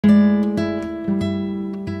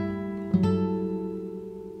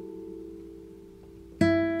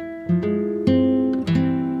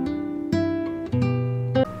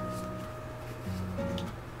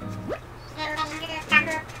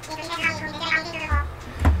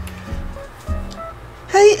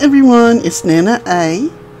everyone, it's Nana A.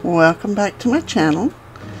 Welcome back to my channel.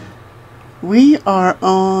 We are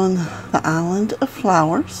on the island of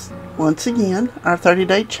flowers once again, our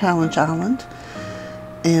 30-day challenge island,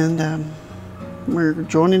 and we're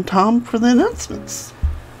joining Tom for the announcements.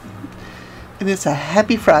 And it's a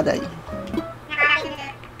happy Friday.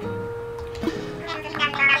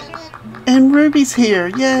 And Ruby's here.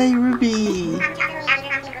 Yay, Ruby!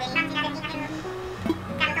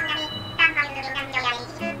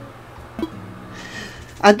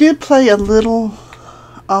 I did play a little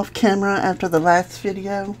off camera after the last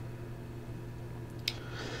video,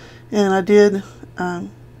 and I did go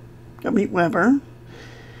meet Weber,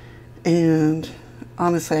 and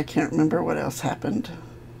honestly I can't remember what else happened.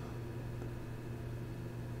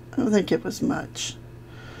 I don't think it was much.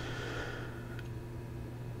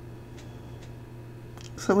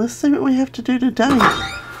 So let's see what we have to do today.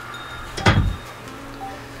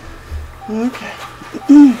 Okay,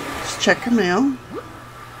 let's check our mail.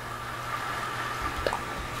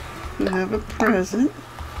 We have a present.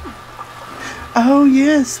 Oh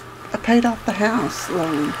yes, I paid off the house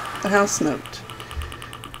loan, the house note.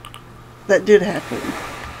 That did happen.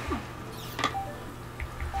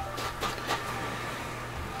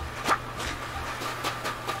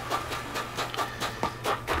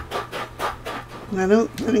 And I don't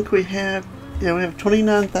think we have, yeah, we have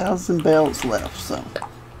 29,000 bells left, so.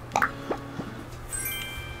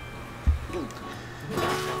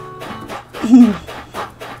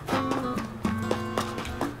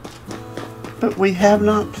 But we have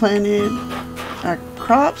not planted our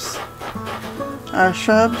crops, our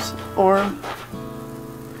shrubs, or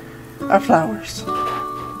our flowers.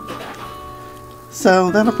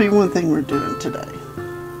 So that'll be one thing we're doing today.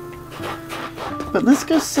 But let's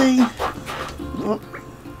go see. Oh.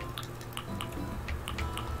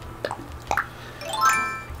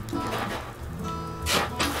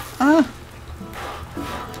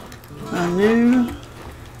 I knew.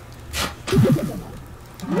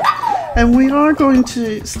 And we are going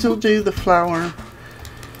to still do the flower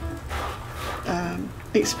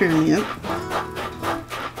experiment.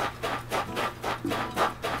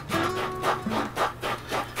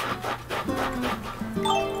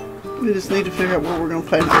 We just need to figure out where we're going to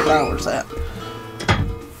plant the flowers at.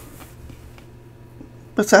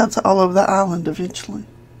 Besides all over the island eventually.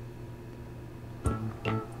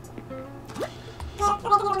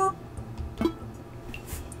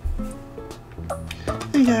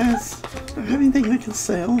 Hey guys, do I have anything I can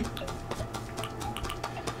sell?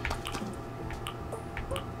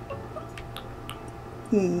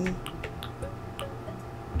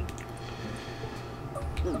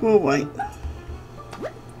 We'll wait.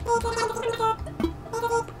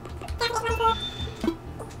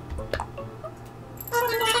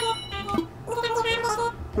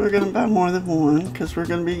 We're going to buy more than one because we're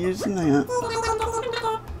going to be using that.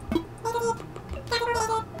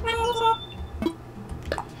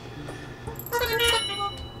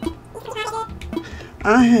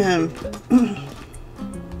 I have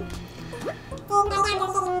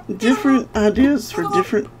different ideas for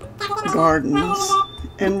different gardens,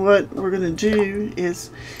 and what we're going to do is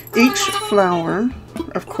each flower,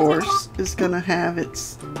 of course, is going to have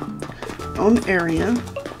its own area,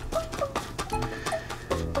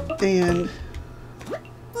 and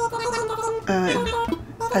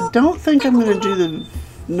I don't think I'm going to do the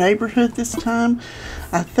neighborhood this time.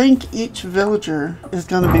 I think each villager is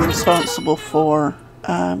going to be responsible for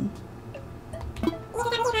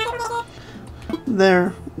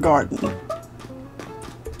their garden.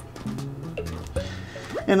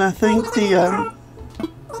 And I think the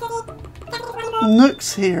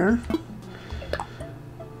Nooks here,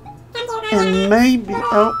 and maybe,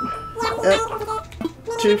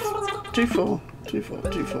 too full.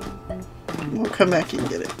 We'll come back and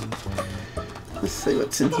get it. Let's see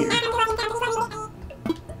what's in here.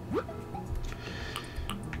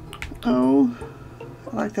 Oh,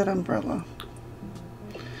 I like that umbrella.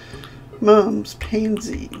 Mums,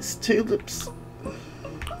 pansies, tulips.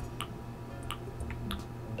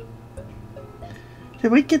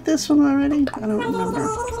 Did we get this one already? I don't remember.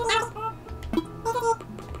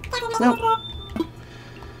 Nope.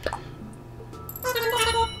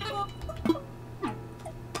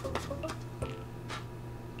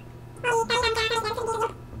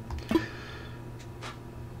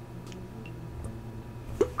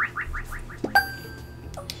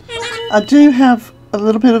 I do have a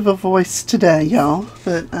little bit of a voice today, y'all,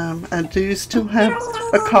 but I do still have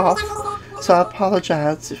a cough, so I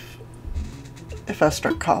apologize if I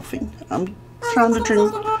start coughing. I'm trying to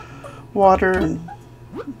drink water and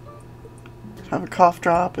have a cough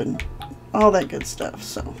drop and all that good stuff,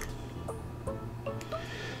 so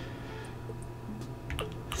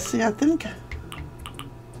See, I think, I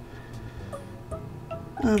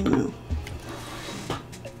don't know.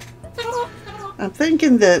 I'm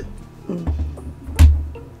thinking that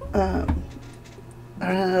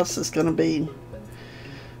our house is going to be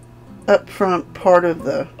up front, part of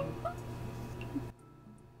the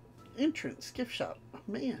entrance gift shop.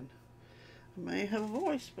 Man, I may have a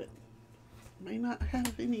voice, but may not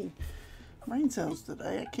have any brain cells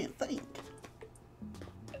today. I can't think.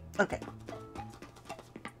 Okay.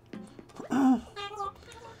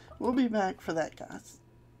 We'll be back for that, guys.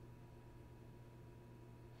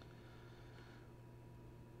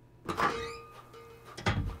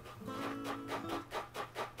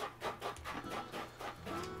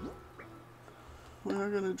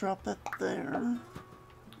 We're going to drop that there.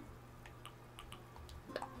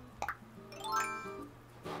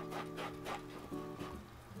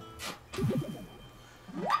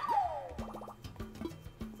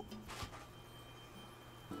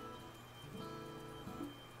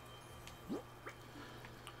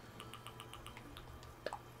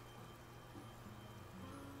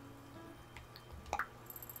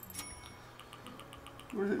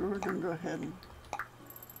 We're going to go ahead and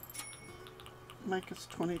make us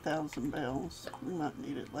 20,000 bells. We might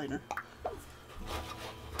need it later.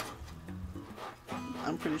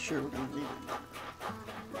 I'm pretty sure we're going to need it.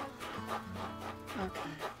 Okay.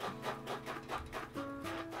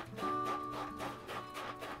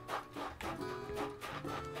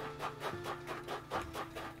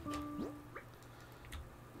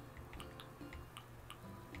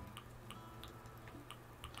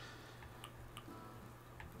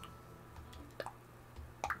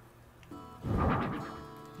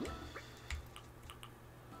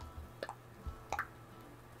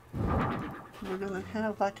 We're going to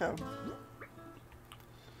have like a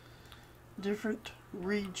different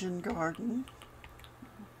region garden.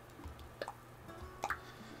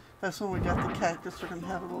 That's when we got the cactus. We're going to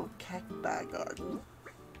have a little cacti garden.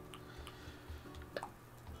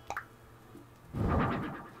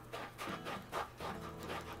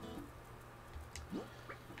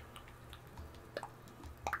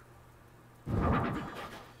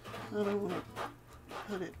 I don't want to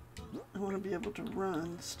put it, I want to be able to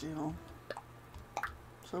run still.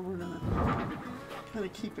 So we're going to kind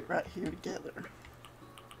of keep it right here together.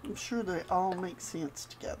 I'm sure they all make sense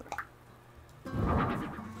together.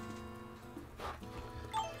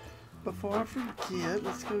 Before I forget,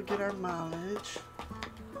 let's go get our mileage.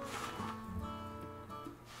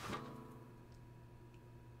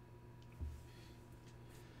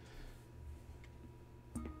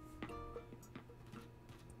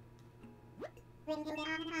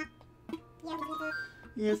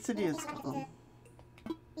 Yes, it is.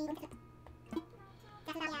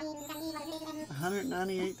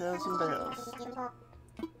 198,000 bells.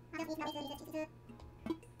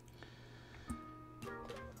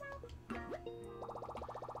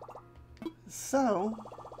 So,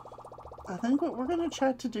 I think what we're going to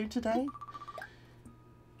try to do today,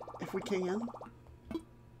 if we can,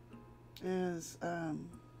 is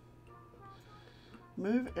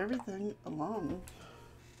move everything along.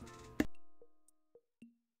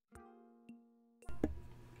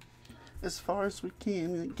 As far as we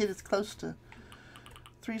can, and get as close to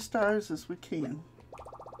 3 stars as we can.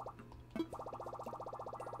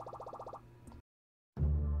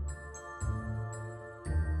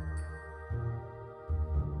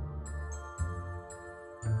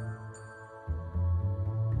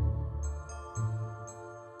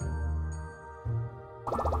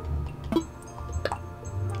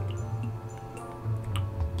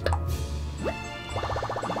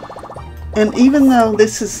 And even though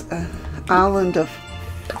this is an island of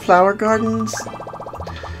flower gardens,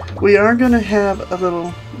 we are going to have a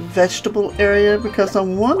little vegetable area, because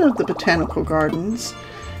on one of the botanical gardens,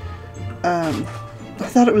 I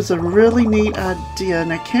thought it was a really neat idea,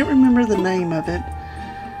 and I can't remember the name of it.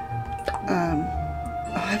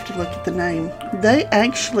 I'll have to look at the name. They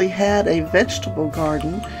actually had a vegetable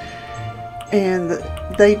garden, and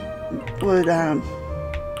they would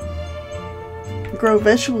grow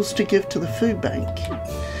vegetables to give to the food bank.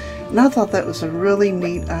 And I thought that was a really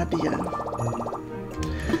neat idea.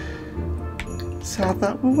 So I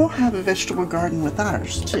thought, well, we'll have a vegetable garden with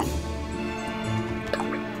ours too.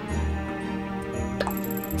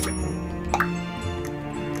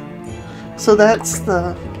 So that's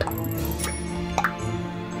the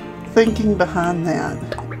thinking behind that.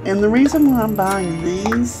 And the reason why I'm buying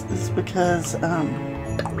these is because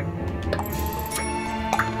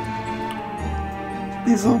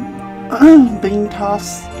these little bean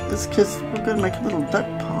toss is because we're going to make a little duck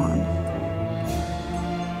pond.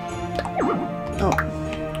 Oh.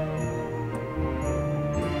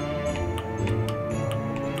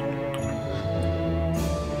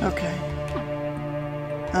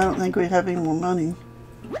 think we have any more money.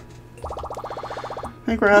 I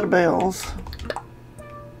think we're out of bells.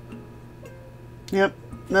 Yep,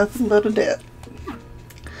 nothing but a debt.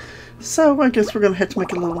 So I guess we're going to have to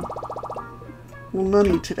make a little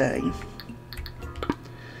money today.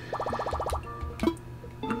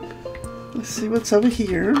 Let's see what's over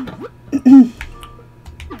here.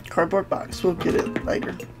 Cardboard box. We'll get it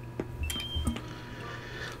later.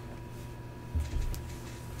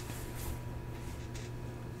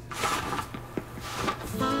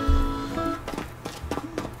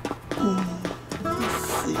 Let's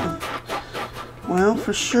see. Well,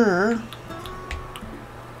 for sure,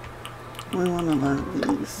 we want to learn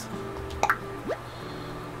these.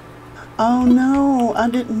 Oh no, I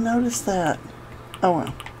didn't notice that. Oh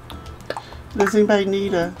well. Does anybody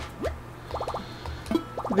need a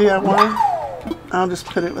DIY? I'll just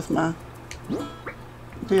put it with my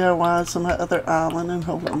DIYs on my other island and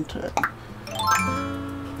hold on to it.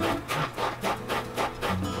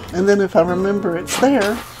 And then if I remember it's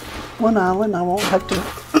there, one island, I won't have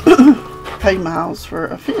to pay miles for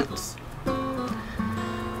a fence.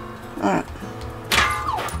 Alright.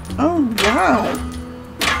 Alright.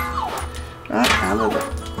 Right out of the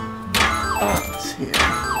box here.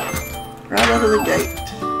 Right out of the gate.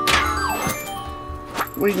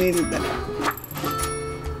 We needed that.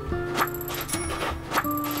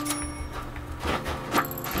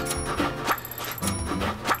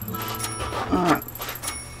 Alright.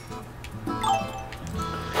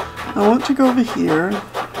 I want to go over here.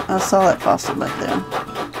 I saw that fossil back there.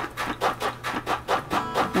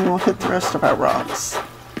 And we'll hit the rest of our rocks.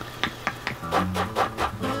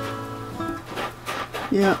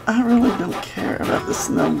 Yeah, I really don't care about the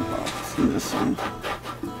snowballs in this one.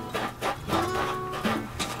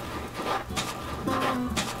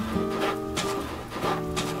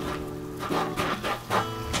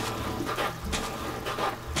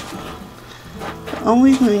 The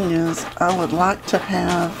only thing is, I would like to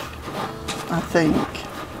have, I think,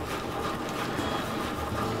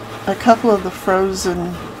 a couple of the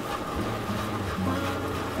frozen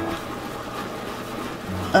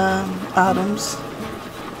items,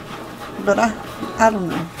 but I don't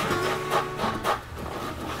know.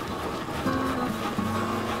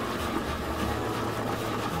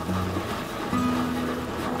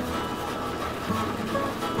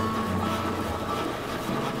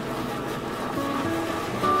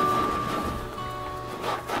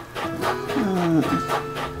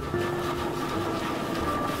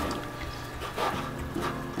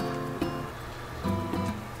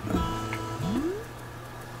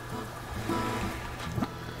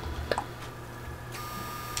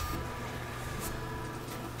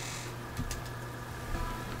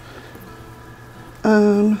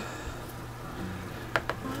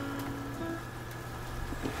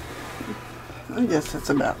 I guess that's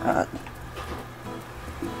about right.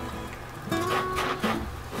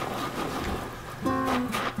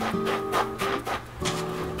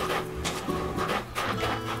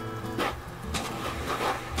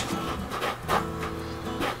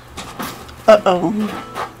 Uh-oh.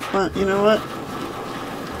 Well, you know what?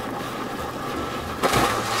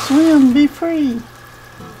 Swim, be free.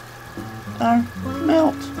 Or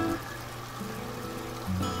melt.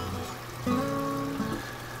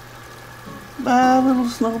 Bye, little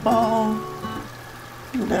snowball.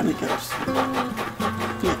 And down he goes.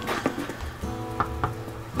 Yeah.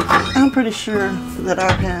 I'm pretty sure that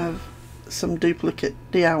I have some duplicate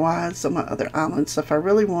DIYs on my other islands. So if I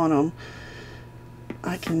really want them,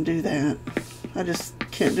 I can do that. I just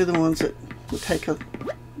can't do the ones that would take a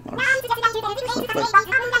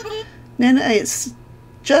Nana, it's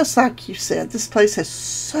just like you said. This place has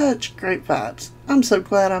such great vibes. I'm so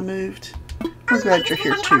glad I moved. I'm glad you're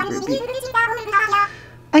here too, Ruby.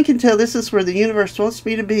 I can tell this is where the universe wants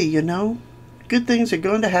me to be, you know? Good things are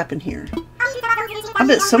going to happen here. I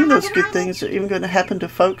bet some of those good things are even going to happen to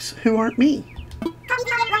folks who aren't me.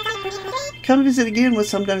 Come visit again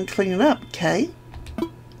once I'm done cleaning up, okay?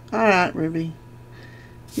 Alright, Ruby.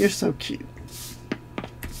 You're so cute.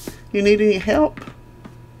 You need any help?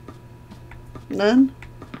 None?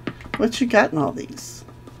 What you got in all these?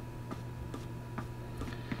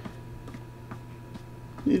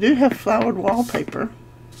 You do have flowered wallpaper.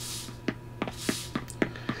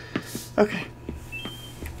 Okay.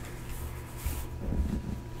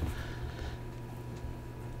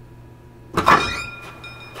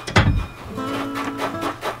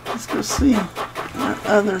 Let's go see our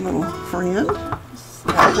other little friend.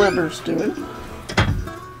 How Weber's doing.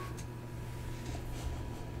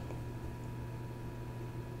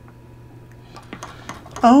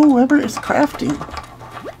 Oh, Weber is crafting.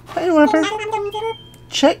 Hey, Weber.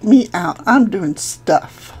 Check me out. I'm doing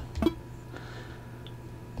stuff.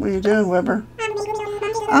 What are you doing, Weber?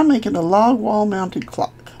 I'm making a log wall mounted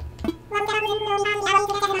clock.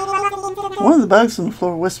 One of the bugs on the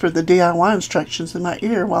floor whispered the DIY instructions in my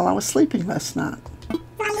ear while I was sleeping last night.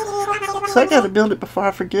 So I gotta build it before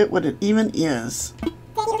I forget what it even is.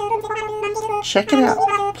 Check it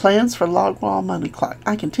out. Plans for log wall mounted clock.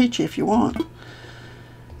 I can teach you if you want.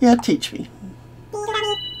 Yeah, teach me.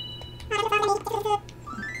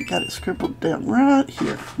 Got it scribbled down right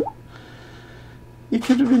here. You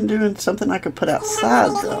could have been doing something I could put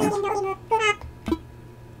outside, though.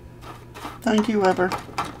 Thank you, Weber.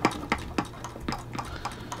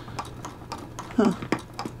 Huh.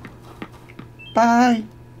 Bye.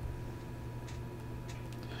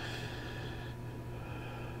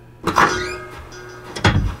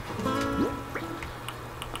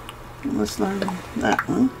 Let's learn that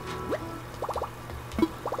one.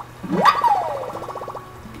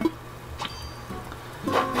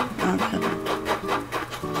 Okay.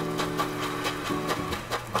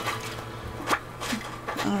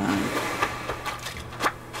 Alright.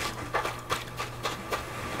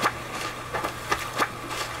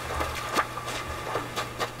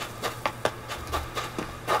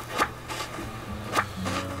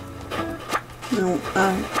 No,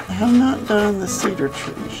 I have not done the cedar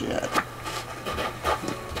trees yet.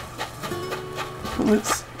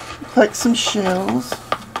 Let's collect some shells.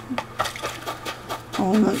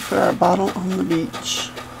 I'll look for our bottle on the beach.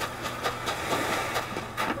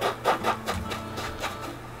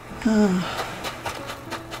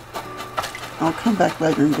 I'll come back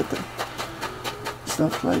later and get the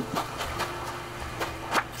snowflake.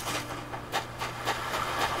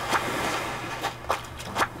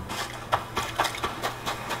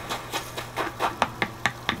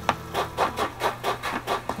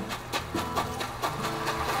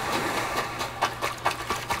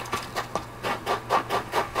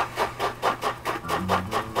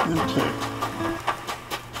 Okay.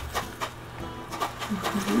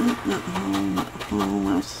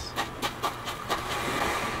 Almost.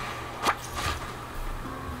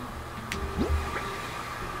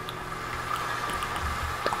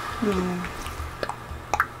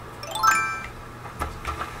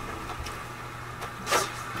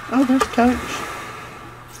 Oh, there's Coach.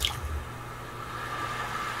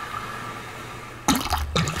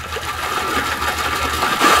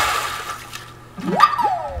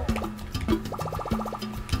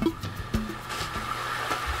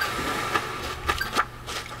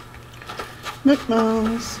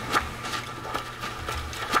 Nicknames.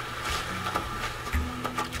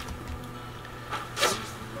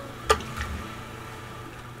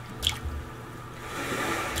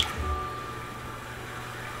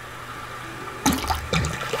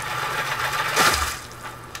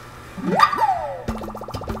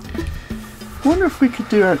 Wonder if we could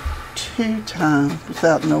do our 2 times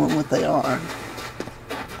without knowing what they are.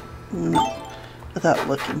 Without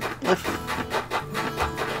looking. If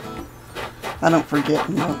I don't forget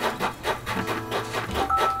and look.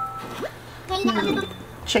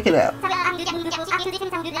 Check it out.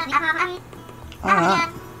 Alright.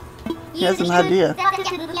 He has an idea.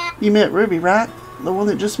 You met Ruby, right? The one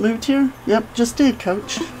that just moved here? Yep, just did,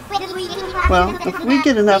 Coach. Well, if we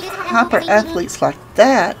get enough hyper athletes like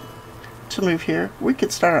that to move here, we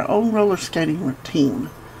could start our own roller skating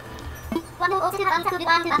routine.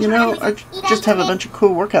 You know, I just have a bunch of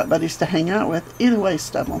cool workout buddies to hang out with. Either way,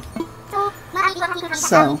 Stubble.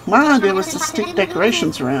 So, my idea was to stick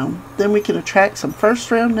decorations around. Then we can attract some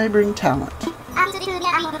first-round neighboring talent.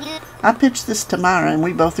 I pitched this to Myra and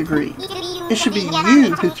we both agreed. It should be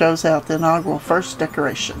you who throws out the inaugural first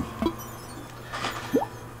decoration.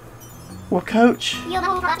 Well, Coach.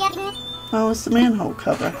 Oh, it's the manhole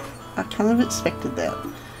cover. I kind of expected that.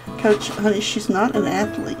 Coach, honey, she's not an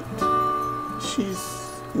athlete. She's...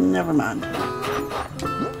 never mind.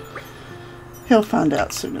 He'll find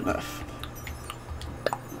out soon enough.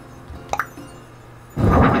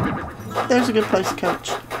 There's a good place,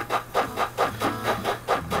 Coach.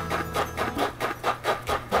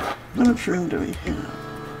 How much room do we have?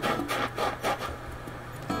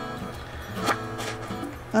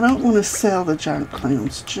 I don't want to sell the giant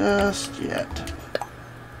clowns just yet.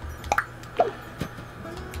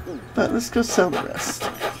 But let's go sell the rest.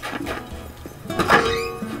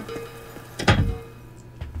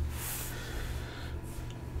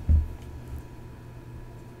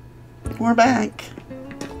 We're back.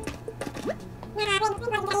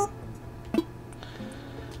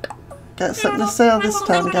 Got something to sell this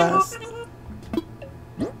time, guys.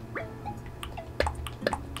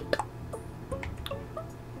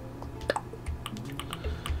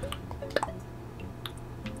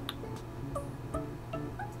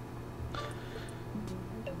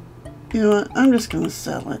 You know what? I'm just going to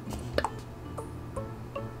sell it.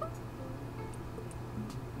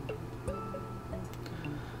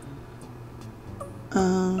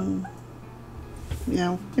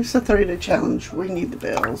 Yeah, it's a 30-day challenge. We need the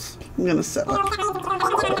bells. I'm going to sell it.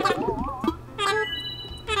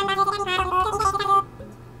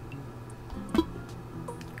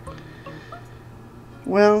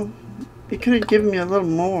 Well, you could have given me a little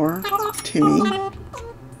more, Timmy.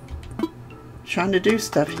 Trying to do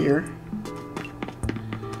stuff here.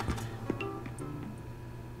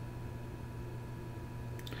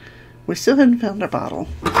 We still hadn't found our bottle.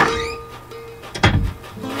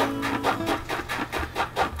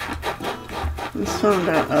 Let's find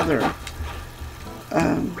our other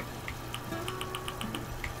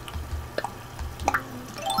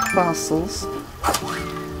fossils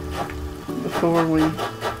before we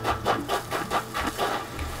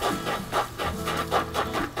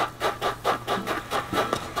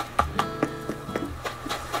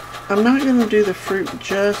I'm not going to do the fruit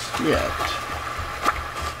just yet.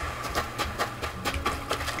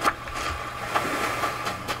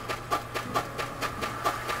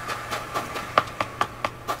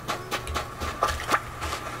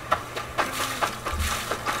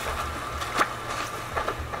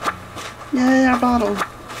 Yay, our bottle.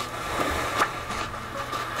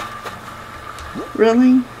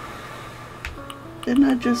 Really? Didn't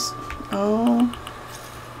I just... Oh,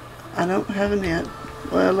 I don't have a net.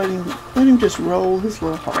 Well, let him just roll his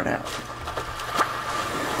little heart out.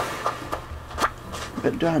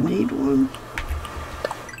 But do I need one?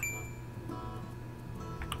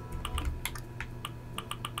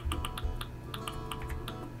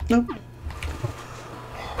 Nope.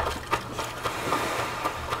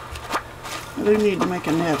 I do need to make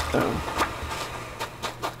a net though.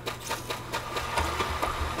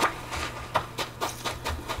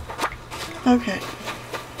 Okay.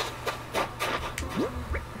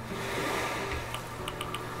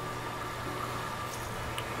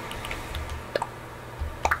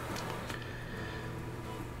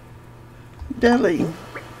 Deli.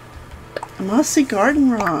 A mossy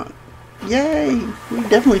garden rock. Yay! We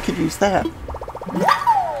definitely could use that.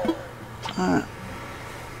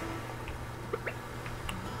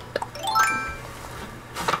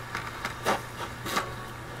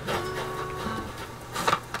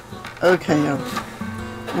 Okay,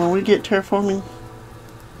 when we get terraforming,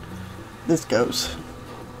 this goes.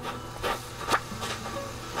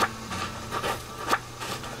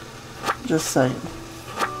 Just saying.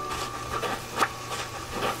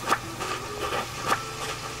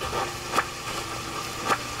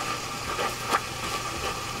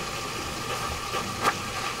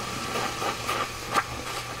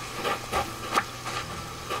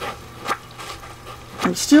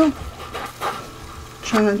 I'm still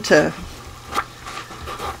trying to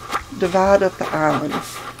divide up the island,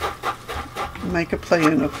 make a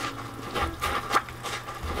plan of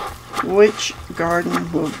which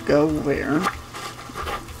garden will go where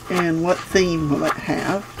and what theme will it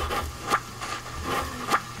have,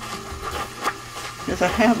 because I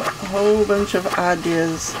have a whole bunch of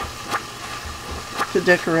ideas to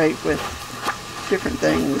decorate with different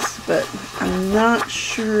things, but I'm not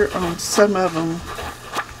sure on some of them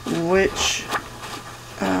which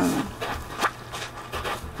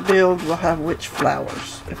build will have which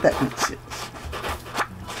flowers, if that makes sense.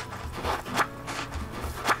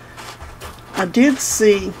 I did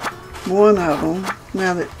see one of them,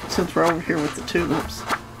 now that since we're over here with the tulips,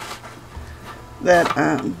 that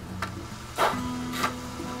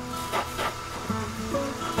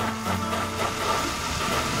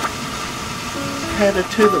had a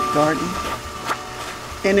tulip garden,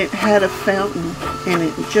 and it had a fountain in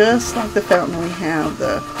it, just like the fountain we have,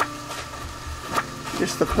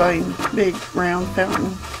 just the plain big round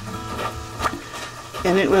fountain,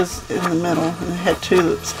 and it was in the middle, and it had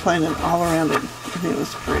tulips planted all around it, and it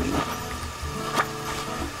was pretty.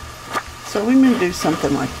 So we may do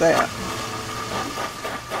something like that.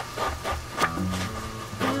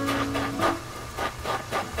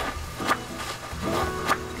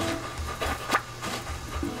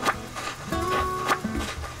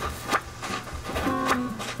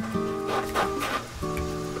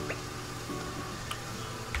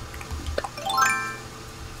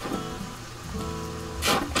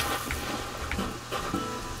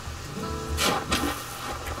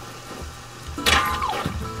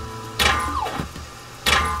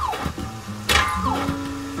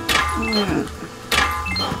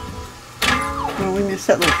 Well, we missed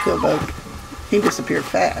that little pill bug. He disappeared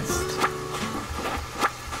fast.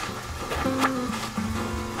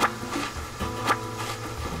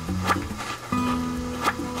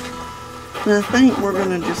 And I think we're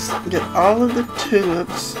going to just get all of the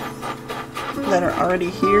tulips that are already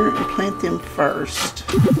here and plant them first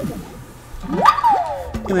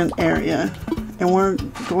in an area. And we're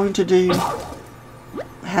going to do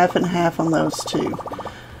half and half on those two,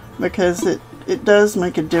 because it does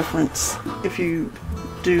make a difference if you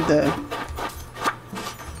do the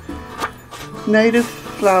native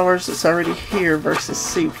flowers that's already here versus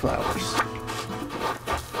seed flowers.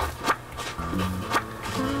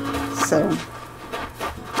 So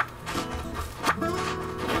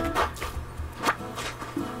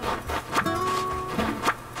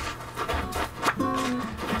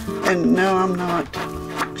and no, I'm not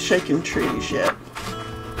shaking trees yet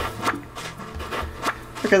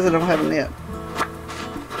because I don't have a net.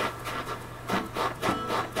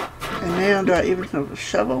 And now, do I even have a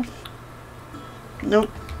shovel?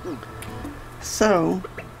 Nope. So,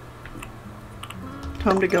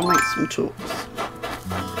 time to go make some tools.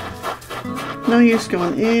 No use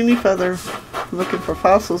going any further looking for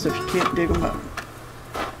fossils if you can't dig them up.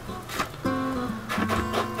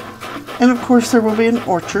 And of course there will be an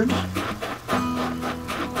orchard.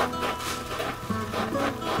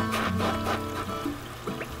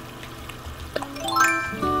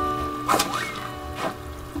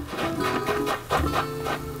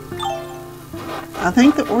 I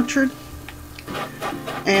think the orchard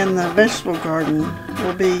and the vegetable garden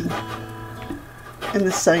will be in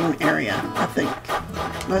the same area, I think.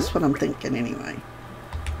 That's what I'm thinking anyway.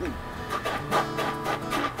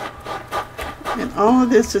 And all of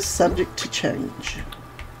this is subject to change.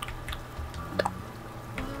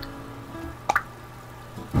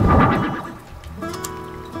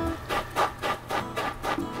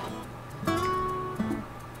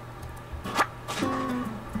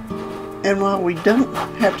 And while we don't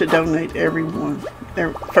have to donate everyone,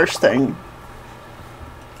 their first thing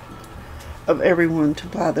of everyone to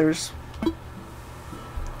buy theirs,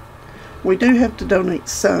 we do have to donate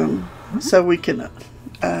some so we can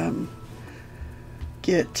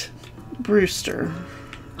get Brewster,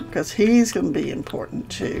 because he's going to be important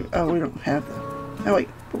too. Oh, we don't have the, oh wait,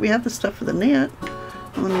 but we have the stuff for the net.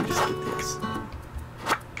 Well, let me just get this.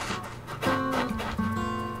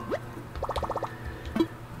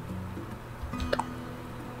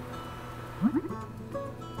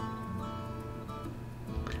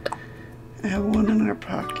 I have one in our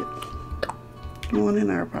pocket. One in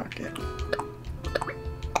our pocket.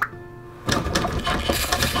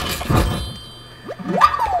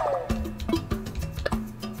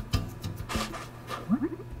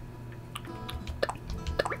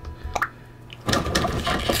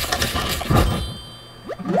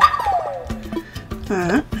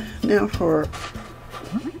 Alright, now for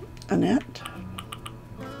a net.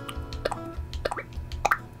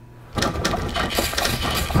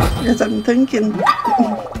 As I'm thinking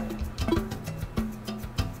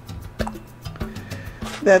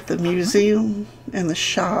that the museum and the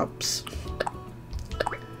shops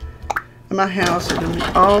in my house are going to be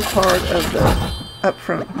all part of the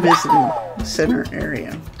upfront visiting center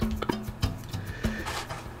area.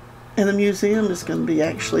 And the museum is going to be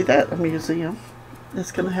actually that, a museum.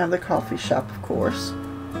 It's going to have the coffee shop, of course.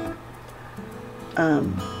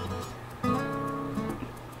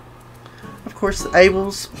 Of course, the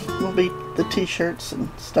Abels will be the t-shirts and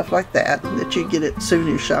stuff like that that you get at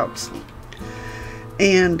souvenir shops.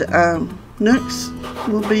 And Nooks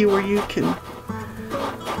will be where you can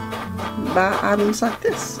buy items like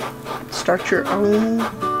this. Start your own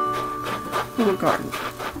little garden.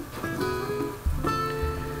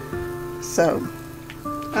 So,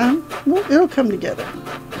 well, it'll come together.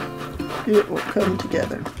 It will come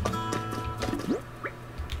together.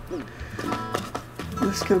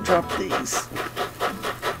 Let's go drop these.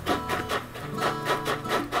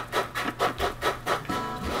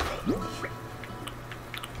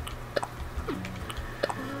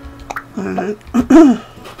 Alright.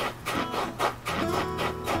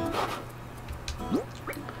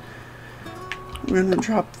 We're going to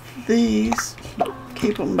drop these.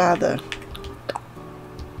 Keep them by the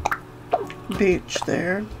bench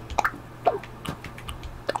there.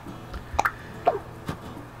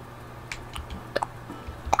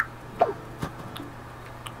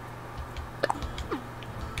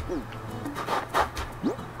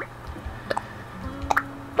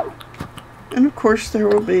 And of course there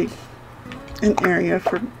will be an area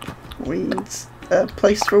for weeds, a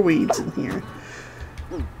place for weeds in here.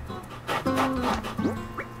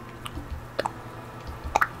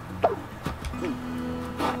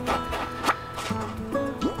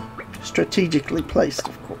 Strategically placed,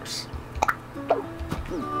 of course.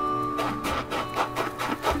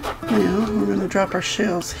 Now we're going to drop our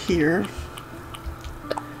shells here.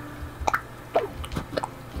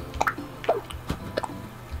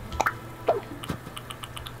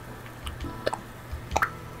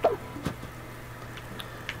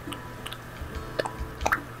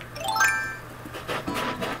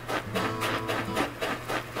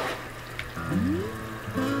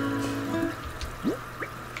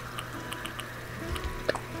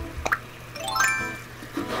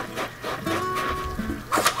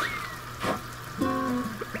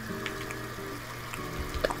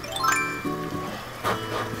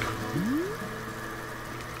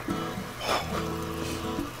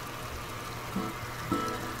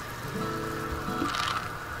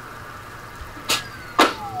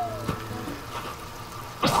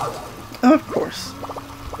 Of course.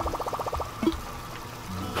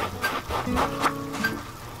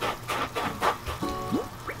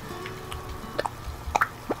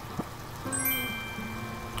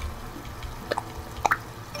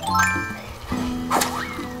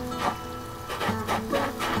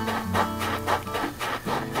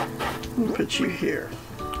 We'll put you here.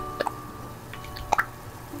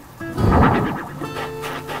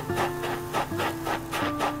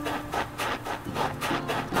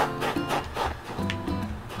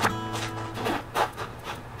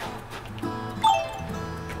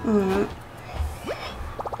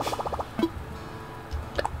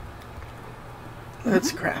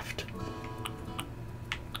 Let's craft.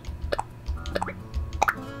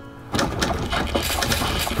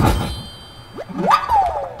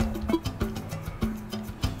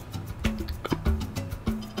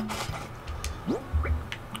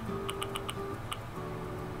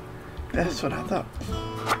 That's what I thought.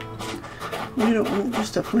 We don't want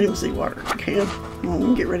just a flimsy water can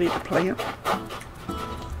when we get ready to plant.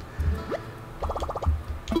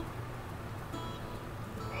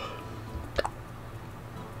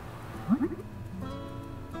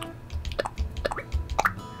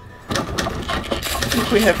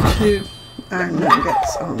 We have 2 iron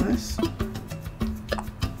nuggets on this. So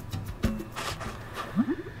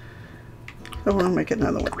we're going to make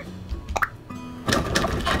another one.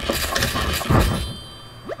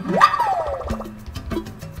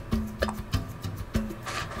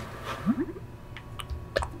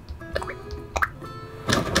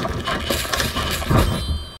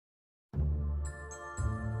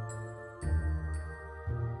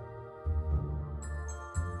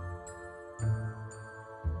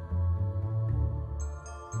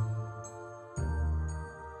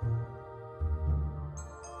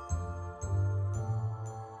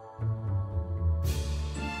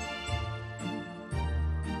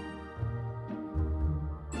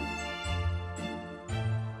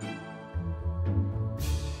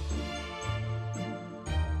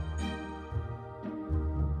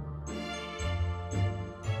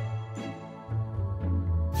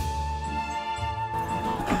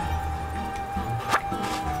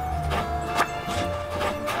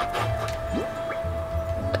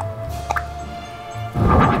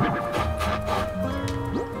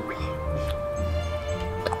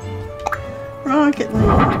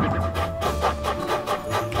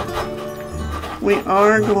 We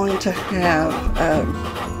are going to have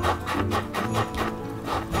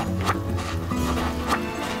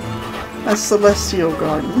a celestial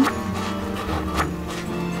garden,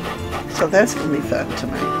 so that's going to be fun to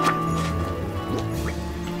make.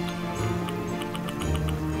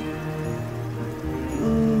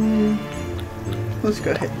 Let's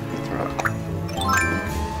go ahead and throw it.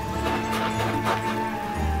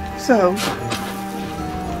 So,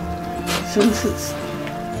 since it's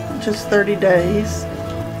just 30 days,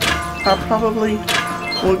 I probably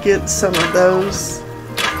will get some of those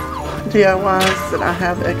DIYs that I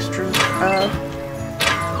have extras of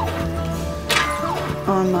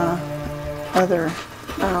on my other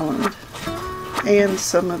island, and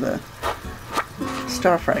some of the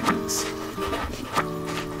star fragments.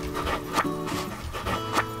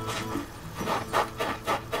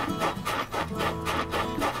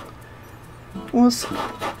 We'll see.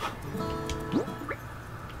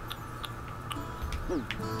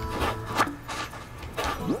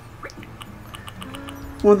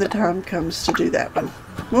 When the time comes to do that one,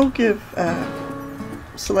 we'll give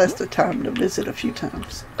Celeste time to visit a few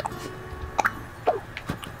times.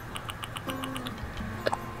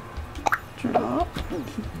 Drop.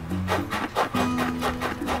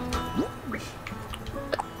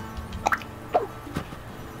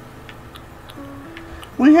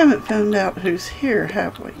 We haven't found out who's here,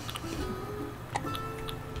 have we?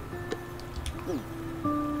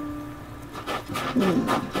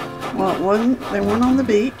 Well, they weren't on the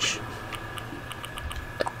beach.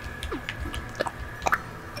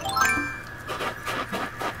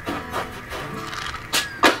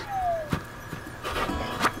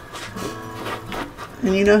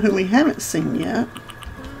 And you know who we haven't seen yet?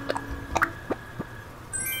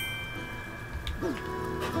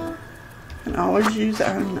 And always use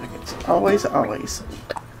iron nuggets. Always, always.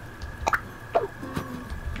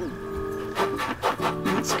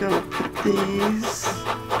 Let's go put these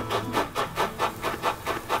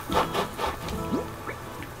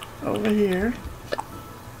over here.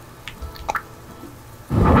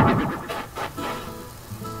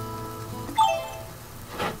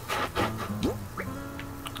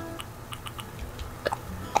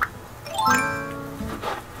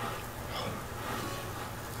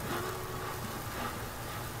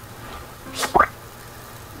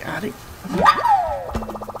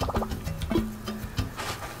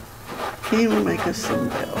 he will make us some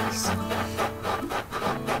bells.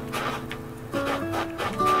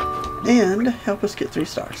 And help us get 3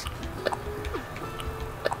 stars.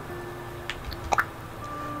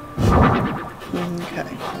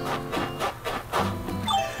 Okay.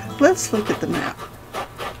 Let's look at the map,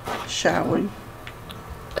 shall we?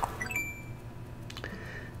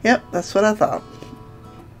 Yep, that's what I thought.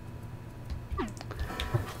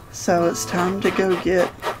 So it's time to go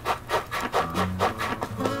get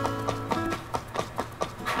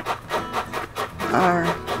our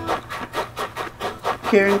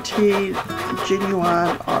guaranteed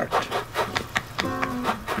genuine art.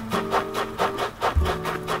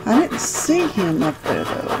 I didn't see him up there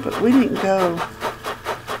though, but we didn't go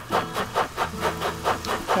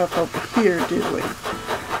up over here, did we?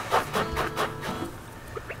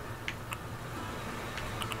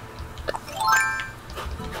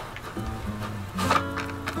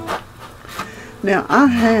 Now I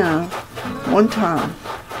have one time,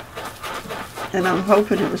 and I'm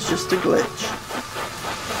hoping it was just a glitch,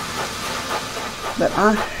 but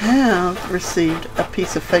I have received a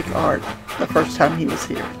piece of fake art the first time he was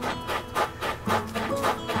here.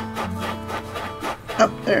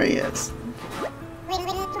 Oh, there he is.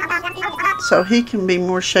 So he can be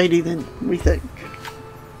more shady than we think.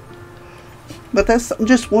 But that's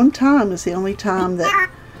just one time is the only time that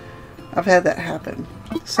I've had that happen.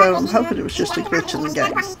 So I'm hoping it was just a glitch in the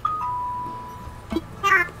game.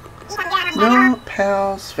 No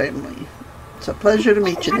pals family. It's a pleasure to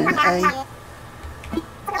meet you, Nana.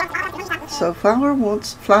 So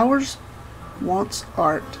Flowers wants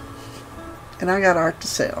art, and I got art to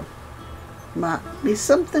sell. Might be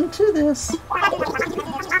something to this.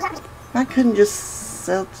 I couldn't just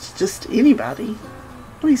sell to just anybody.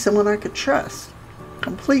 I need someone I could trust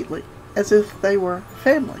completely, as if they were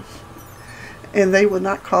family. And they would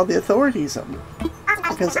not call the authorities on me,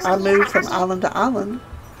 because I moved from island to island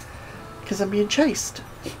because I'm being chased.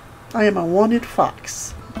 I am a wanted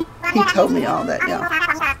fox. He told me all that, y'all.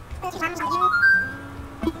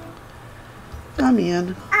 I'm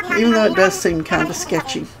in, even though it does seem kind of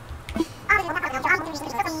sketchy.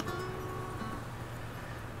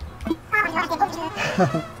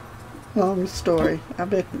 Long story. I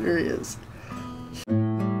bet there is.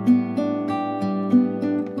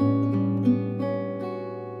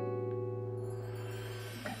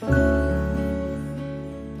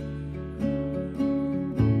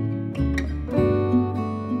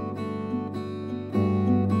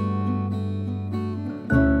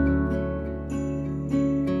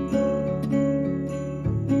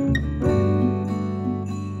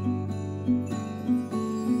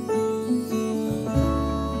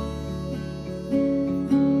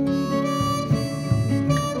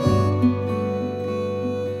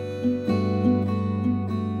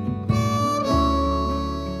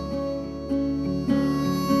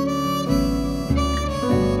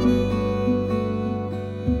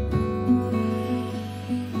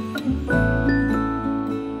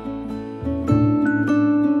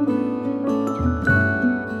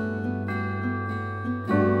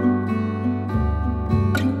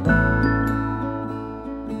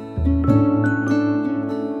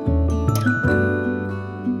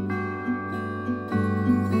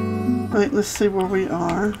 Right, let's see where we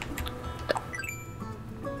are.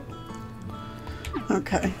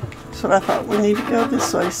 Okay, so I thought we need to go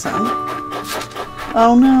this way, son.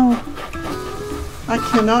 Oh no, I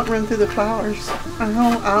cannot run through the flowers. Our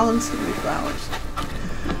whole island's gonna be flowers.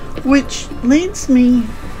 Which leads me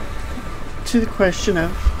to the question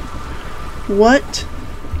of what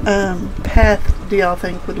path do y'all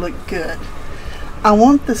think would look good? I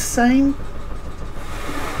want the same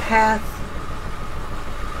path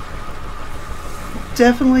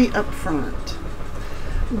definitely up front,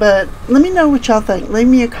 but let me know what y'all think. Leave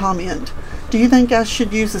me a comment. Do you think I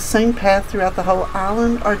should use the same path throughout the whole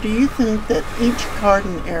island, or do you think that each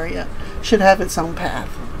garden area should have its own path?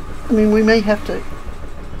 I mean, we may have to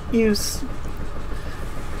use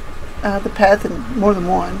the path in more than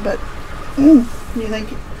one, but you think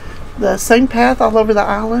the same path all over the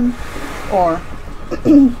island, or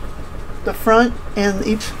the front and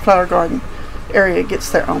each flower garden area gets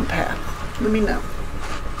their own path? Let me know.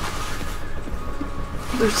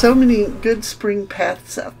 There's so many good spring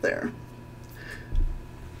paths out there,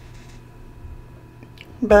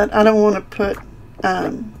 but I don't want to put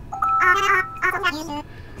I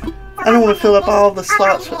don't want to fill up all the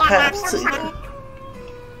slots with paths either.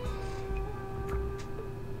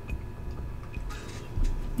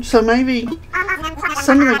 So maybe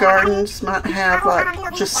some of the gardens might have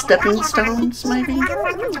like just stepping stones, maybe.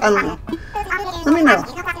 I don't know. Let me know.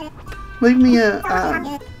 Leave me a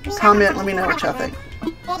comment. Let me know what y'all think.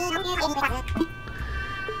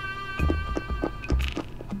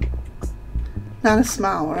 Not a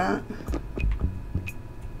smile, right?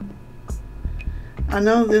 I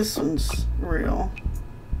know this one's real,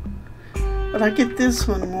 but I get this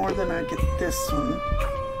one more than I get this one.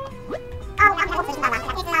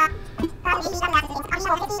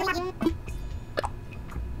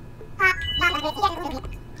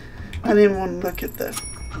 I didn't want to look at the...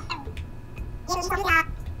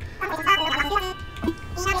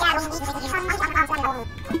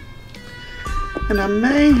 And I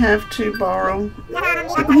may have to borrow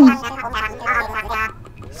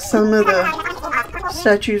some of the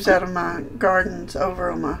statues out of my gardens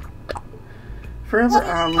over on my Forever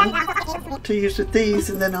Island to use with these,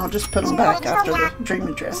 and then I'll just put them back after the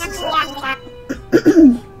Dreamy dress is up.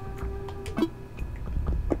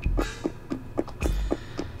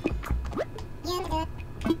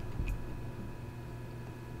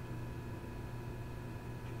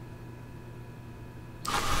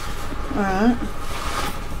 Alright.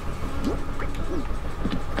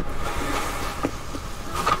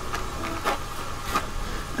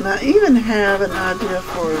 And I even have an idea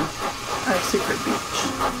for our secret beach.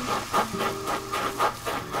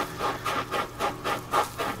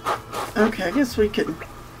 Okay, I guess we can...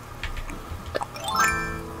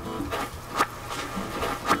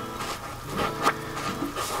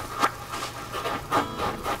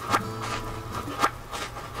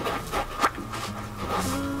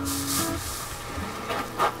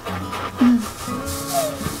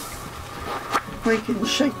 We can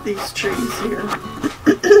shake these trees here.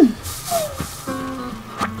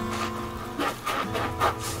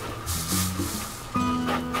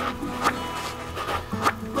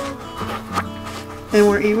 And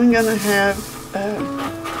we're even going to have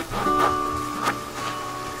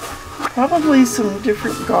probably some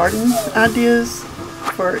different garden ideas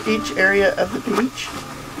for each area of the beach.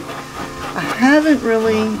 I haven't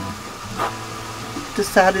really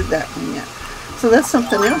decided that one yet. So that's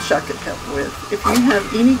something else y'all could help with. If you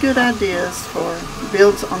have any good ideas for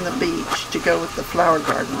builds on the beach to go with the flower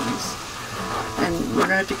gardens, and we're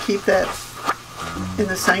going to have to keep that in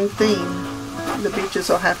the same theme. The beaches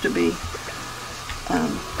will have to be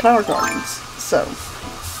flower gardens. So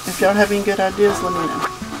if y'all have any good ideas, let me know.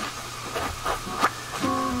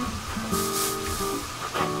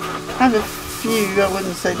 I have a few. I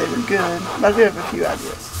wouldn't say they were good, but I do have a few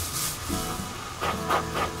ideas.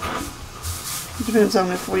 It depends on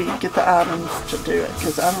if we get the items to do it,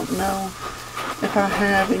 because I don't know if I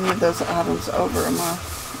have any of those items over on my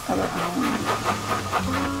other island.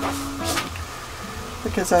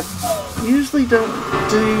 Because I usually don't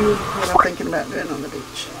do what I'm thinking about doing on the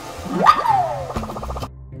beach.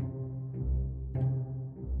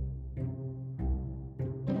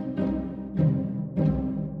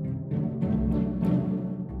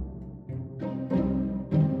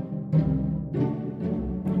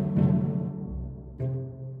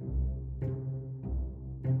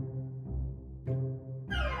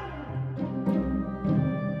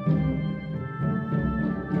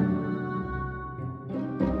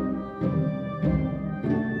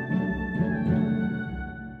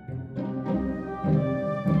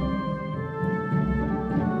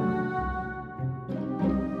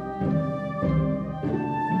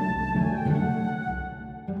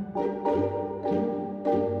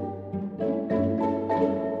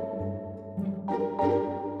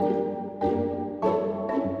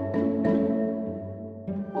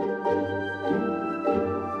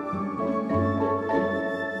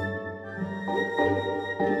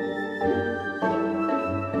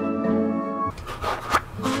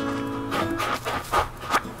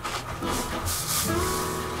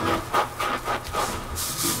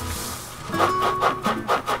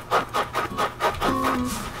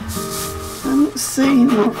 See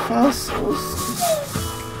more fossils.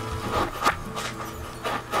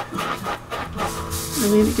 I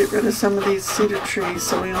need to get rid of some of these cedar trees,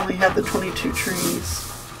 so we only have the 22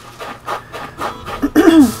 trees.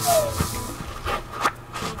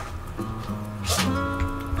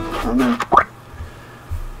 Oh no.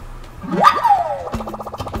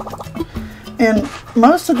 And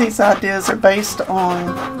most of these ideas are based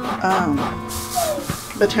on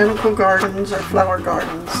botanical gardens or flower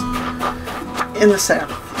gardens in the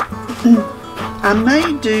south. I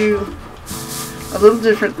may do a little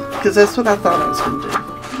different, because that's what I thought I was going to do,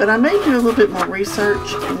 but I may do a little bit more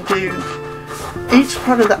research and do each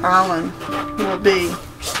part of the island will be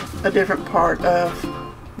a different part of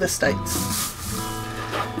the states,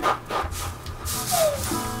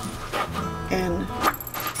 and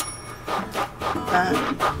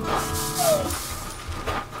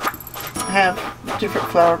have different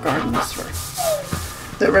flower gardens for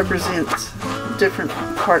that represent different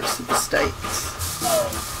parts of the states.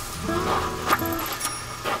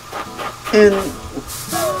 And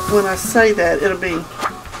when I say that, it'll be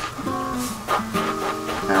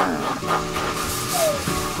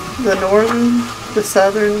the northern, the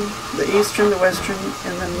southern, the eastern, the western,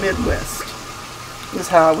 and the Midwest is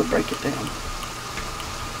how I would break it down.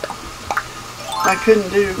 I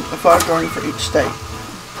couldn't do a flower garden for each state.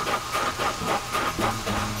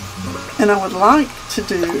 And I would like to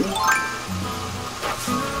do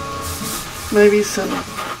maybe some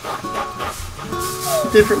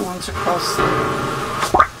different ones across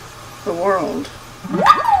the world.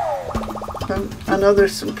 I know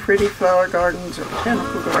there's some pretty flower gardens or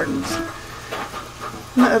botanical gardens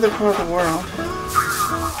in the other part of the world.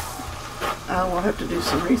 I will have to do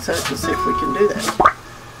some research to see if we can do that.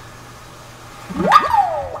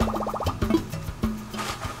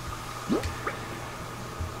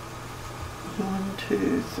 One,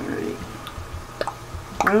 two, three.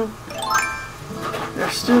 Well,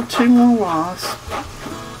 there's still 2 more wasps.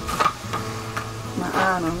 My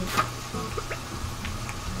items.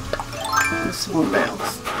 And some more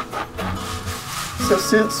bells. So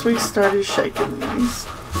since we started shaking these,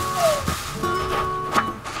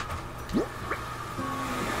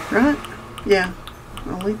 right? Yeah,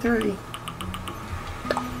 only 3.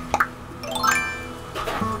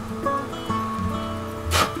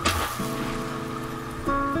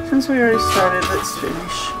 Since we already started, let's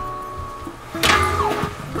finish.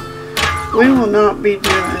 We will not be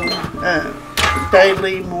doing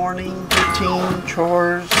daily morning routine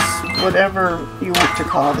chores, whatever you want to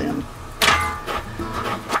call them.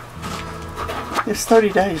 It's 30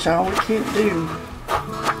 days, y'all. We can't do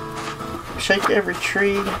shake every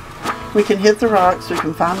tree. We can hit the rocks. We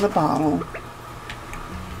can find the bottle.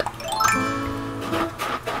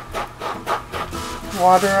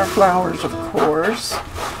 Water our flowers, of course.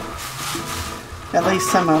 At least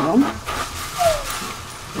some of them.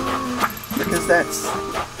 Because that's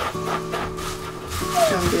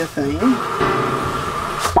going to be a thing.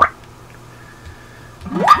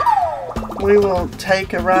 We will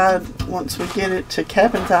take a ride once we get it to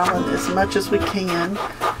Cabins Island as much as we can,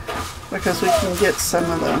 because we can get some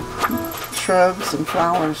of the shrubs and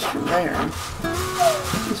flowers from there,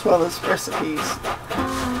 as well as recipes.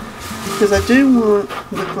 Because I do want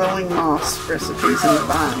the glowing moss recipes and the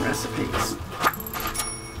vine recipes.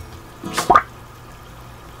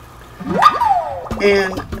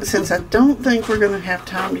 And since I don't think we're going to have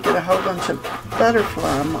time to get a whole bunch of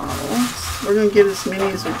butterfly models, we're going to get as many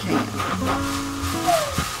as we can.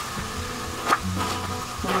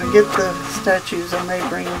 When I get the statues, I may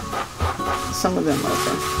bring some of them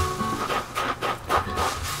over.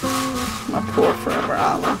 My poor Forever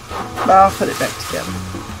Island. But I'll put it back together.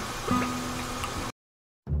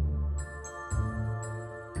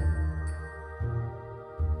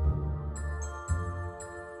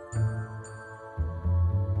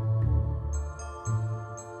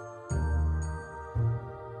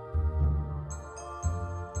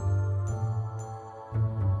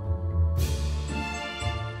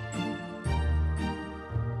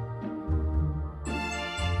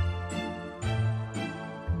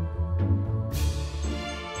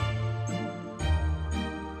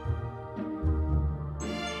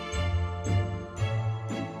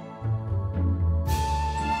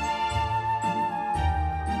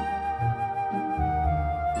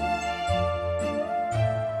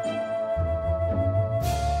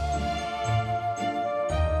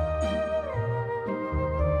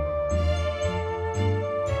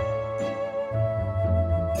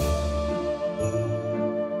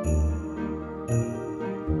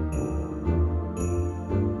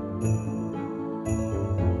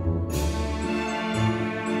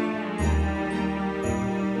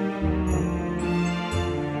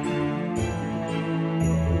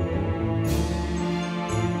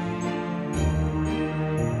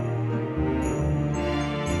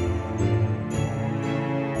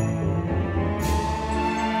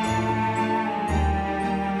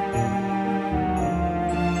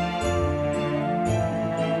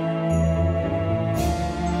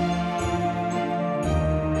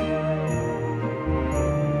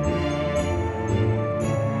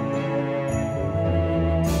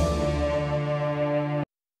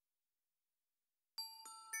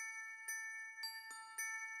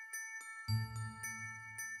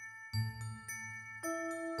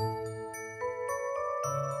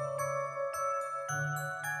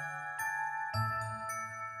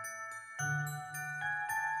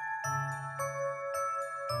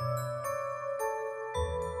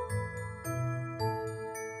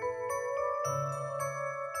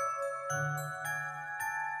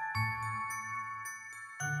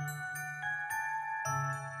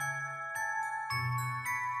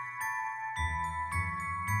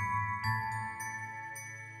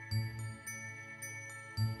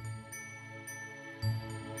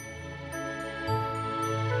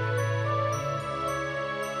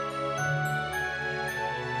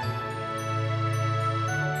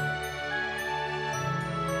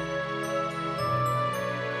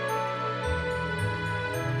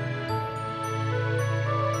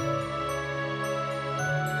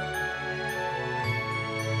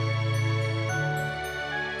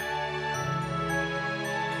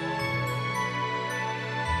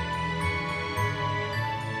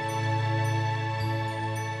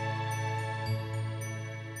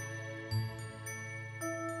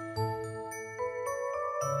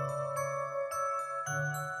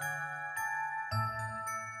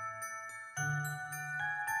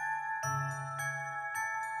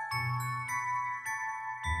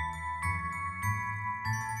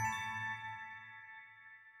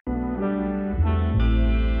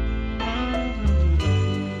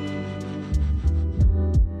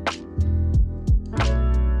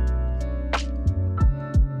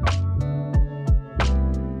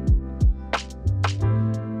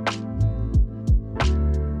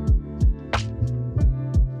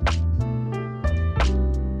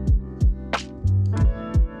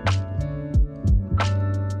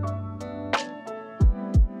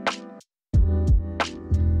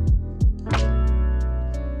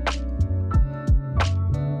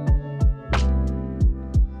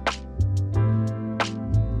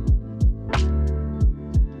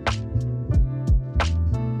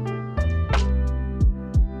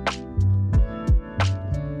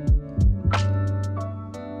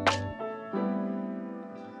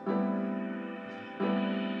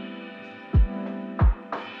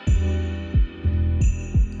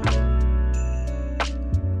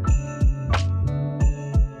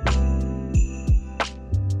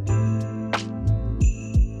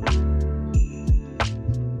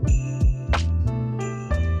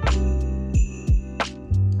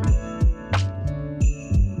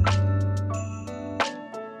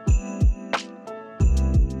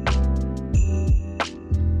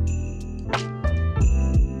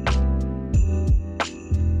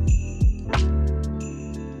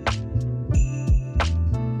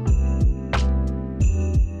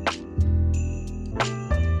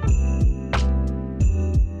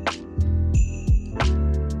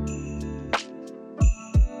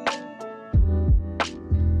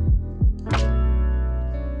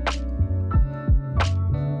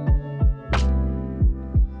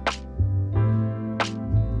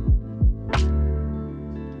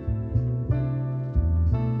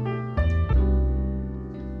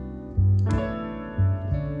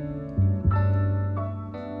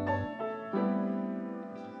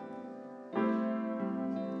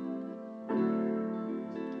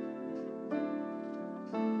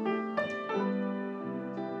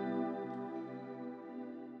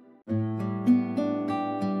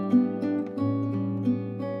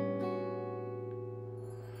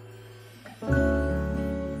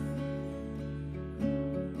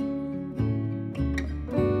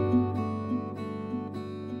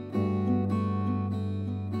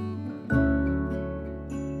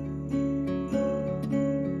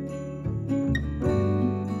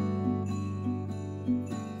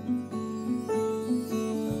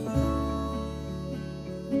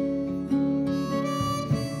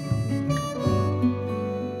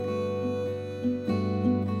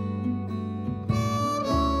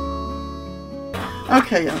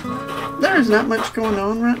 Okay, y'all. There is not much going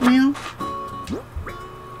on right now.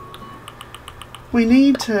 We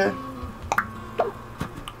need to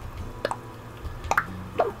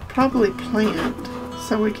probably plant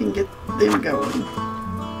so we can get them going.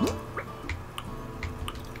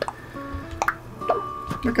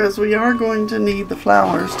 Because we are going to need the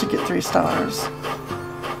flowers to get 3 stars.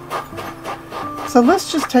 So let's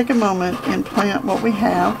just take a moment and plant what we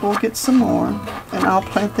have. We'll get some more, and I'll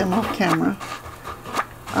plant them off camera.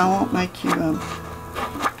 I won't make you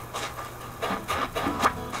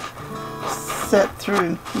set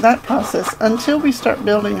through that process until we start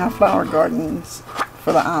building our flower gardens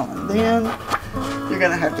for the island. Then you're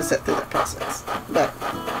going to have to set through that process. But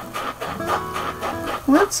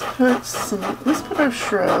let's put our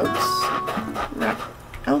shrubs right.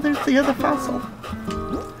 Oh, there's the other fossil.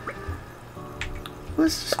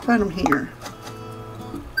 Let's just plant them here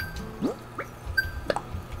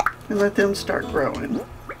and let them start growing.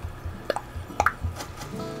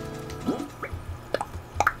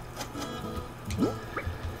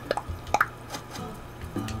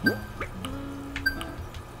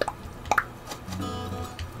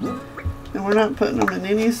 And we're not putting them in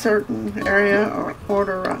any certain area or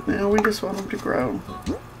order right now. We just want them to grow.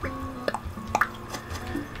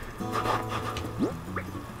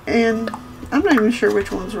 And I'm not even sure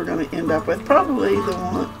which ones we're going to end up with. Probably the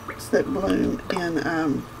ones that bloom in,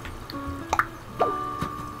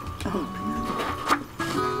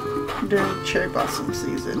 during cherry blossom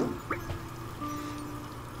season.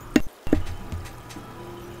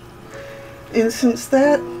 And since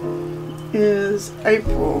that is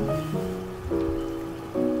April,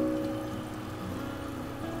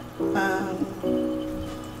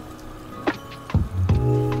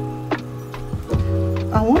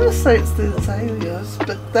 I want to say it's the azaleas,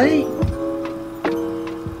 but I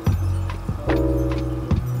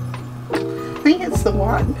think it's the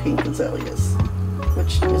white and pink azaleas,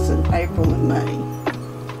 which is in April and May.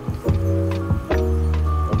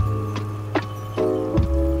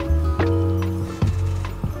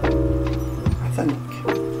 I think.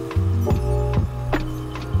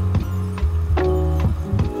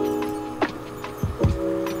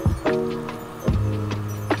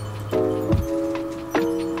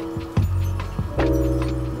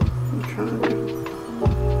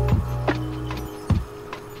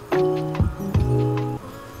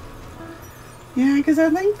 Because I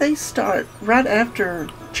think they start right after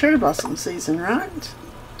cherry blossom season, right?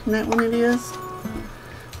 Isn't that when it is?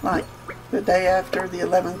 Like the day after the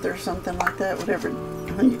 11th or something like that, whatever.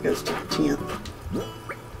 I think it goes to the 10th.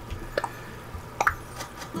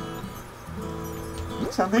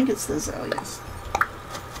 So I think it's the azaleas.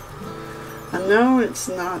 I know it's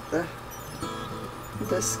not the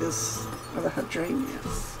hibiscus or the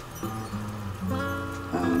hydrangeas.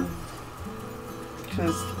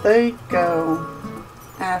 Because they go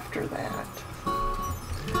after that. I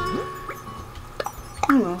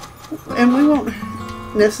don't know. And we won't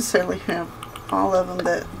necessarily have all of them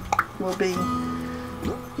that will be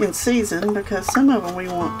in season, because some of them we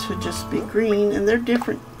want to just be green, and they're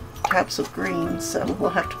different types of green, so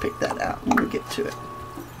we'll have to pick that out when we get to it.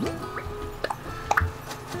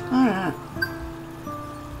 Alright.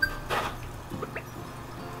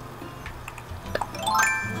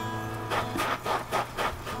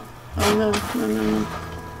 Oh no, no, no, no.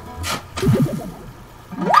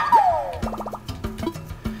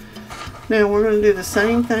 Now we're going to do the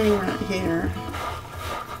same thing right here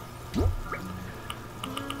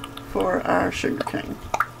for our sugar cane.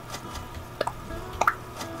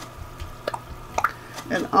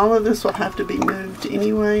 And all of this will have to be moved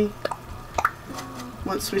anyway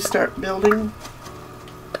once we start building.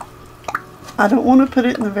 I don't want to put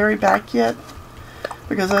it in the very back yet,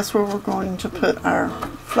 because that's where we're going to put our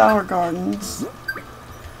flower gardens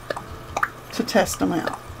to test them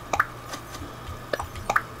out.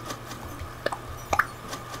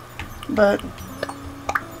 But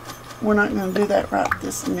we're not going to do that right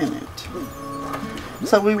this minute.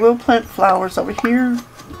 So we will plant flowers over here,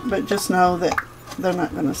 but just know that they're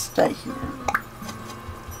not going to stay here.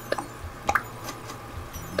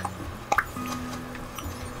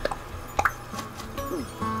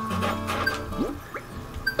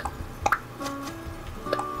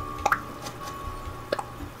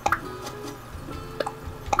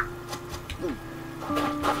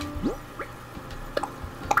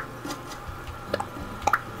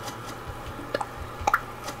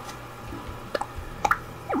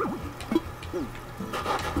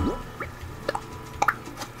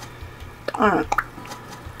 Alright.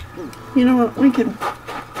 You know what? We can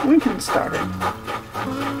start it.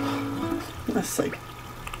 Let's see.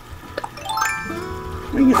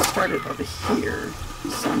 We can get started over here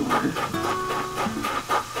somewhere.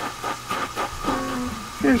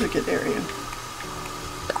 Here's a good area.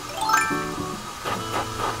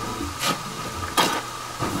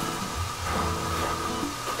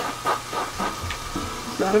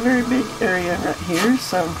 It's not a very big area right here,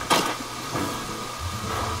 so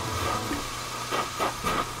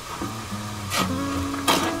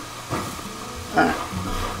alright.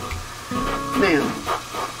 Now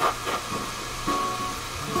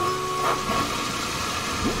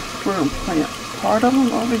we're going to plant part of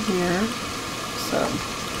them over here. So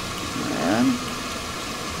red,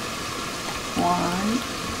 white,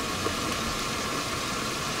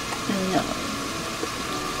 and yellow.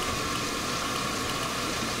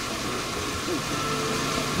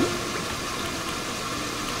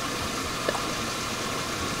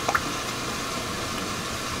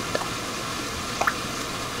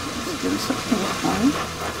 Let's give us a pink one.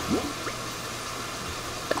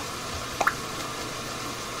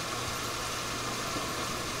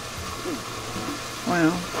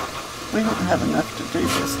 Well, we don't have enough to do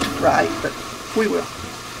this right, but we will.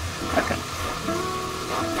 Okay.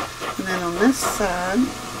 And then on this side,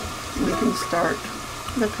 we can start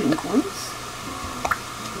the pink ones.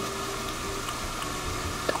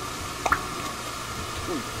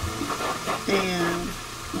 And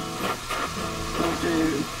we'll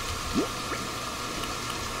do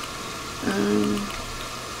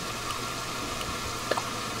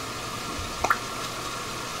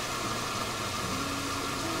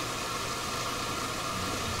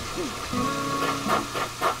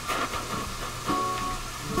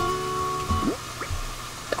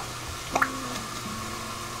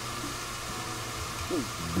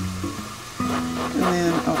and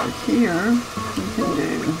then over here we can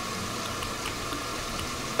do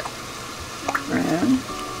red.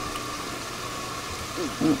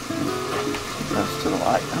 Close to the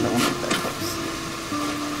light. I don't want to get that close.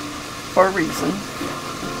 For a reason.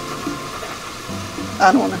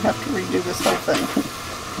 I don't want to have to redo this whole thing.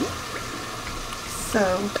 So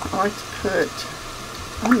I like to put,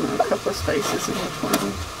 I don't know, a couple of spaces in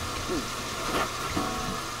between.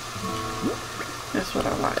 That's what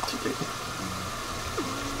I like to do.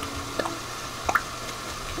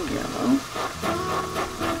 Yellow.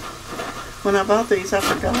 When I bought these, I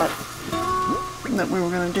forgot that we were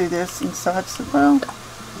going to do this, and so I said, well,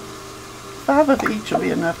 5 of each will be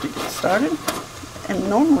enough to get started. And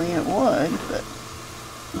normally it would, but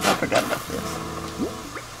I forgot about this.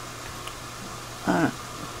 Alright.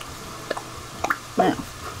 Now,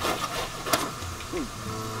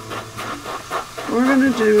 we're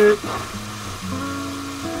going to do it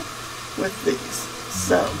with these.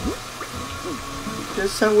 So,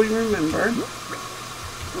 just so we remember,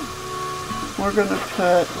 we're going to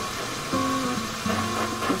put,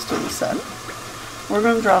 let's do this side. We're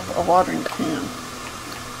going to drop a watering can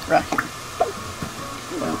right here.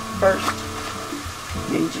 Well, first,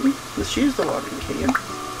 gauging. Let's use the watering can.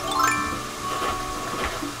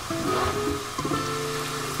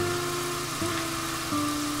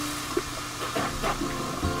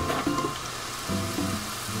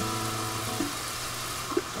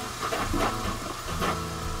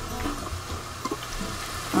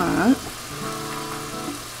 Alright.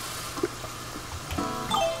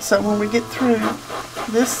 So when we get through,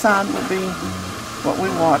 this side will be what we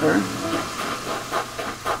water,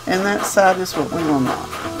 and that side is what we will not.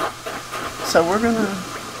 So we're going to,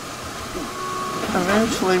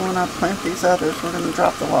 eventually when I plant these others, we're going to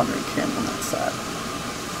drop the watering can on that side.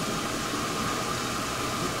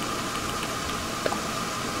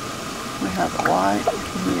 We have white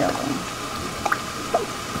and yellow.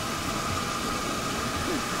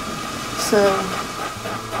 So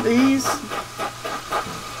these,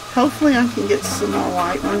 hopefully I can get some more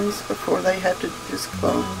white ones before they have to just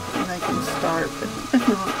clone and they can start, but if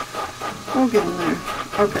not, we'll get them there.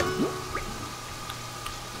 Okay.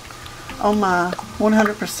 On my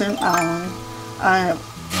 100% island, I am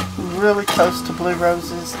really close to blue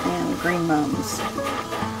roses and green mums.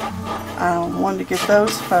 I wanted to get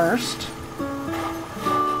those first.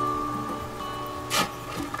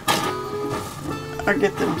 Or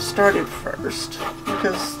get them started first,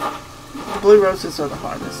 because the blue roses are the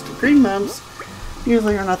hardest. The green mums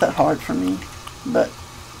usually are not that hard for me, but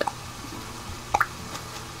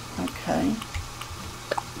okay.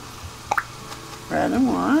 Red and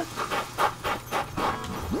white.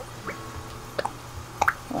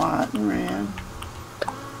 White and red.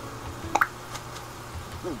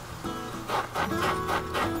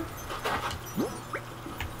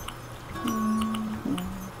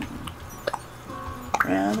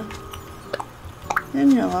 Red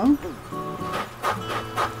and yellow.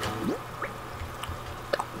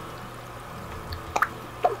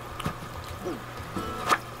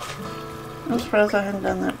 I'm surprised I hadn't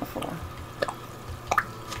done that before.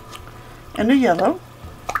 And a yellow.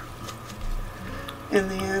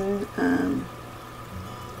 And then,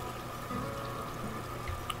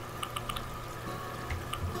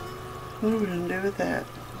 what are we going to do with that?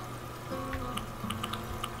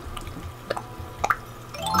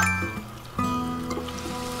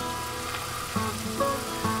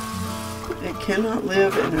 It cannot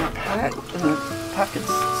live in our pockets,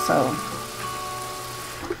 so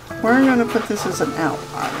we're going to put this as an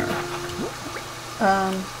outliner.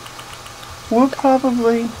 We'll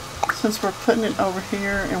probably, since we're putting it over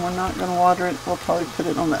here and we're not going to water it, we'll probably put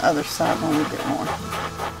it on the other side when we get more,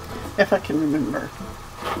 if I can remember.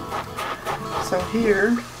 So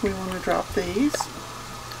here we want to drop these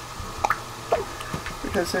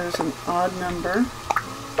because there's an odd number.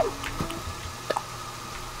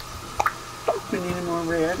 We need more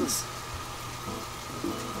reds.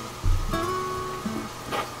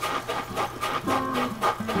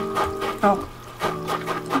 Oh,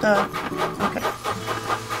 okay.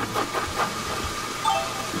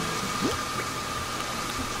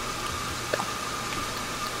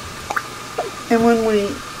 And when we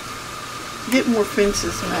get more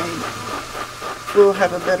fences made, we'll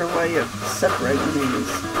have a better way of separating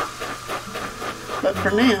these. But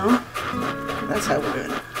for now, that's how we're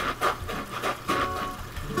doing it.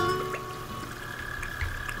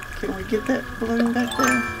 Can we get that balloon back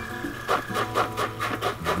there?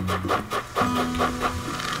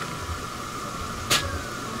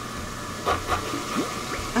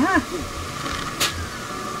 Ah!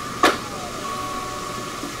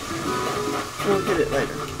 We'll get it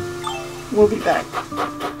later. We'll be back.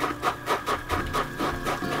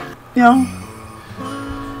 Y'all,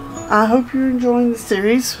 I hope you're enjoying the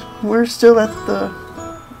series. We're still at the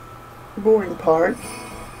boring part.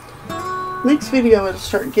 Next video it'll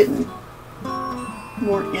start getting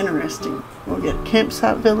more interesting. We'll get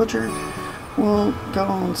campsite villager. We'll go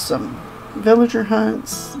on some villager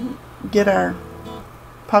hunts. Get our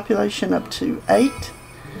population up to 8.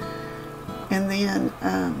 And then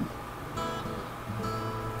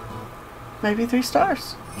maybe 3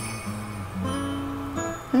 stars.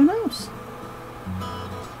 Who knows?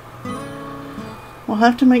 We'll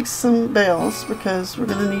have to make some bells because we're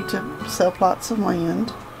going to need to sell plots of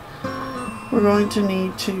land. We're going to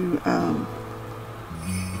need to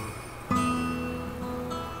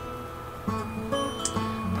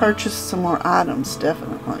purchase some more items,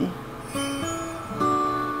 definitely.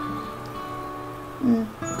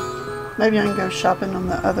 Maybe I can go shopping on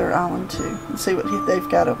the other island too and see what they've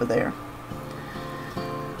got over there.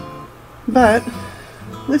 But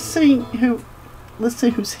let's see who's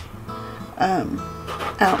out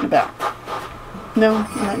and about. No,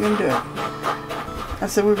 I'm not going to do it. I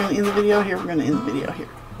said we're going to end the video here. We're going to end the video here.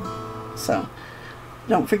 So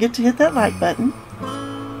don't forget to hit that like button.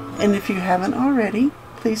 And if you haven't already,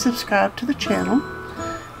 please subscribe to the channel.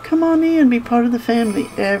 Come on in, be part of the family.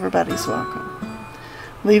 Everybody's welcome.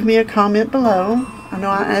 Leave me a comment below. I know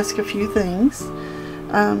I ask a few things.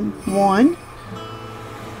 One,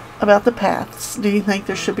 about the paths. Do you think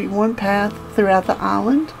there should be one path throughout the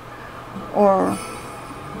island? Or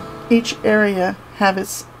each area have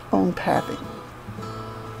its own pathing?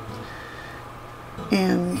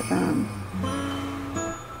 And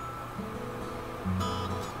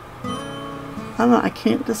I don't know, I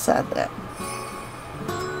can't decide that.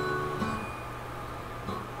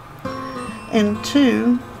 And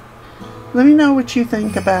 2, let me know what you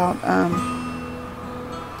think about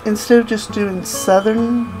instead of just doing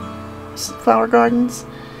southern flower gardens,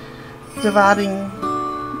 dividing,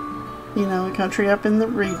 you know, the country up in the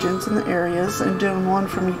regions and the areas and doing one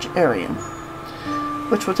from each area,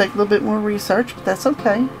 which will take a little bit more research, but that's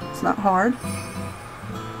okay. It's not hard.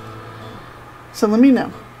 So let me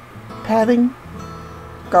know. Pathing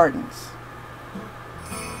gardens.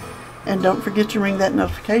 And don't forget to ring that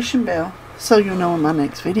notification bell so you'll know when my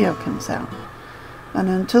next video comes out. And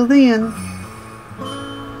until then,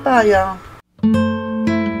 bye y'all.